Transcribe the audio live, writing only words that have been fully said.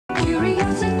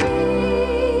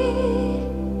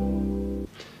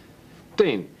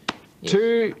Dean, Yes.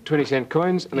 two 20-cent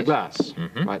coins and a glass.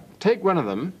 Right, take one of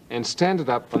them and stand it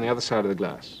up on the other side of the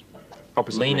glass.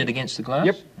 Opposite Lean me. it against the glass?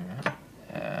 Yep.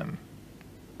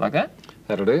 Like that?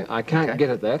 That'll do. I can't get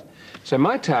at that. So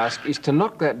my task is to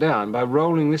knock that down by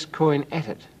rolling this coin at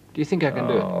it. Do you think I can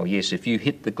do it? Oh, yes. If you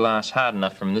hit the glass hard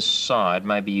enough from this side,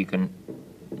 maybe you can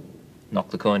knock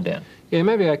the coin down. Yeah,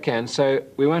 maybe I can. So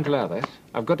we won't allow that.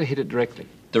 I've got to hit it directly.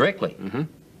 Directly?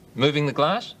 Moving the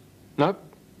glass? Nope.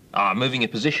 Ah, moving a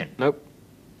position? Nope.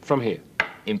 From here.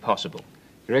 Impossible.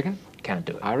 You reckon? Can't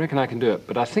do it. I reckon I can do it,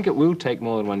 but I think it will take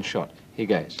more than one shot. Here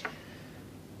goes.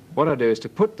 What I do is to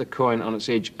put the coin on its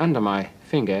edge under my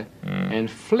finger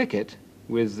and flick it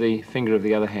with the finger of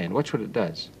the other hand. Watch what it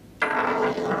does.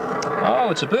 Oh,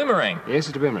 it's a boomerang. Yes,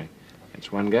 it's a boomerang. That's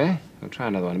one go. We'll try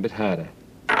another one, a bit harder.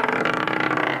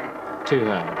 Too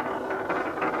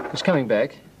hard. It's coming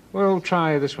back. We'll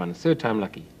try this one, third time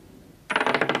lucky.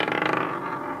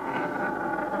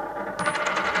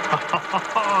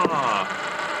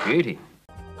 Beauty.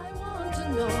 I want to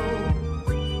know.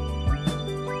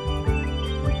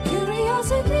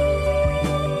 Curiosity.